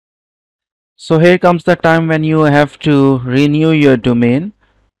So here comes the time when you have to renew your domain.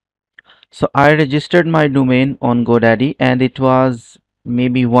 So I registered my domain on GoDaddy and it was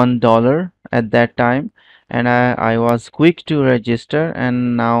maybe $1 at that time, and I was quick to register,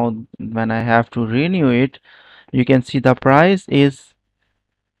 and now when I have to renew it, you can see the price is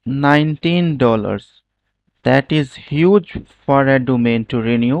 $19. That is huge for a domain to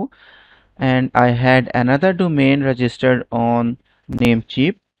renew. And I had another domain registered on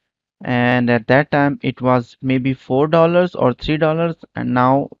Namecheap, and at that time it was maybe $4 or $3, and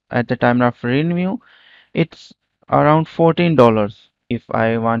now at the time of renew it's around $14 if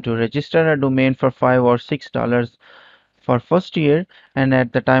I want to register a domain for $5 or $6 for first year, and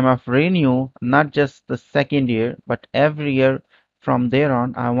at the time of renew, not just the second year but every year from there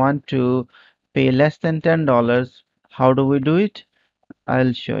on, I want to pay less than $10. How do we do it?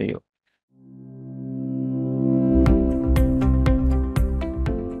 I'll show you.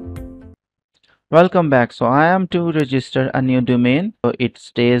 Welcome back. So I am to register a new domain. So it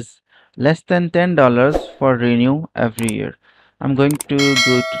stays less than $10 for renew every year. I'm going to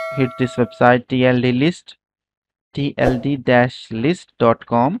hit this website TLD list,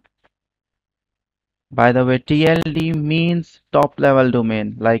 tld-list.com. By the way, TLD means top level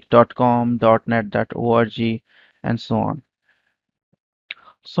domain like .com, .net, .org, and so on.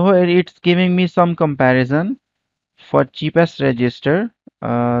 So it's giving me some comparison for cheapest register.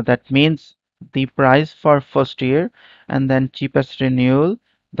 That means the price for first year, and then cheapest renewal,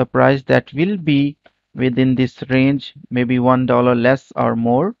 the price that will be within this range, maybe $1 less or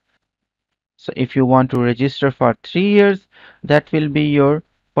more. So if you want to register for 3 years, that will be your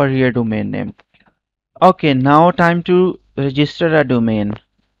per year domain name. Okay, now time to register a domain.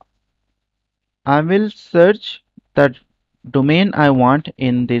 I will search the domain I want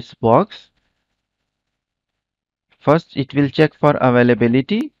in this box. First, it will check for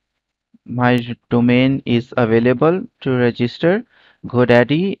availability. My domain is available to register.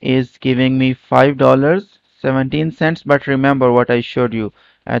 GoDaddy is giving me $5.17, but remember what I showed you.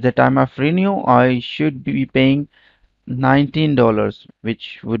 At the time of renew, I should be paying $19,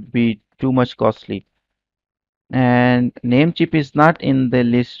 which would be too much costly. And Namecheap is not in the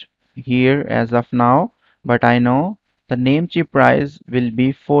list here as of now, but I know the Namecheap price will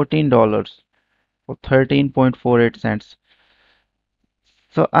be $14 or 13.48 cents.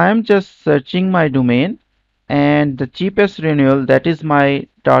 So I'm just searching my domain, and the cheapest renewal, that is my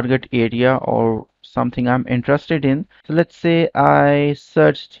target area or something I'm interested in. So let's say I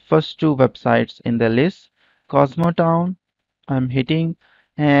searched first two websites in the list, Cosmotown I'm hitting,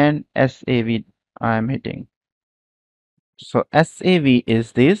 and SAV I'm hitting. So SAV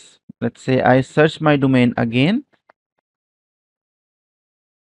is this. Let's say I search my domain again.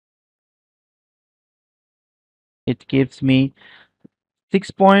 It gives me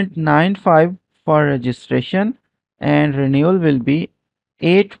 6.95 for registration, and renewal will be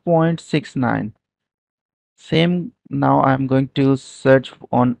 8.69. Same, now I'm going to search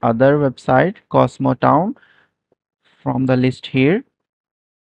on other website, Cosmotown, from the list here.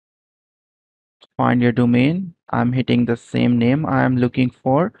 Find your domain. I'm hitting the same name I am looking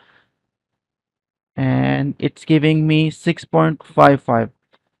for, and it's giving me 6.55.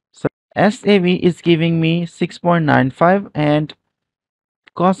 So SAV is giving me 6.95 and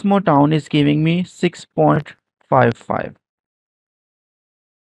Cosmotown is giving me 6.55.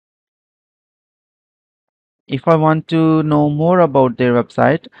 If I want to know more about their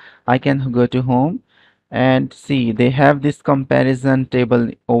website, I can go to home and see they have this comparison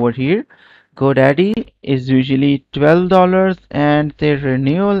table over here. GoDaddy is usually $12 and their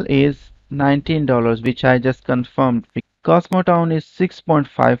renewal is $19, which I just confirmed. Cosmotown is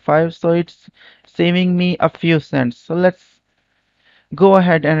 6.55, so it's saving me a few cents. So let's go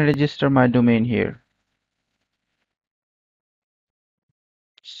ahead and register my domain here.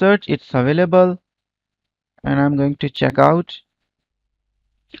 Search, it's available, and I'm going to check out.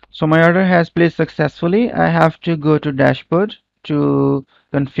 So my order has placed successfully. I have to go to dashboard to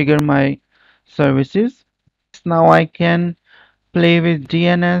configure my services. Now I can play with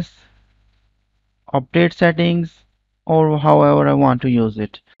DNS, update settings, or however I want to use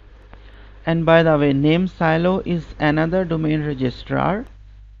it. And by the way, name silo is another domain registrar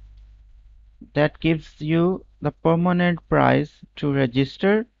that gives you the permanent price to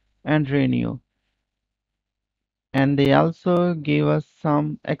register and renew. And they also give us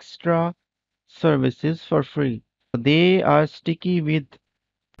some extra services for free. They are sticky with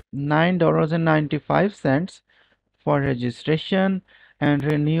 $9.95 for registration and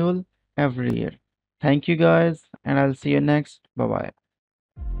renewal every year. Thank you guys, and I'll see you next. Bye bye.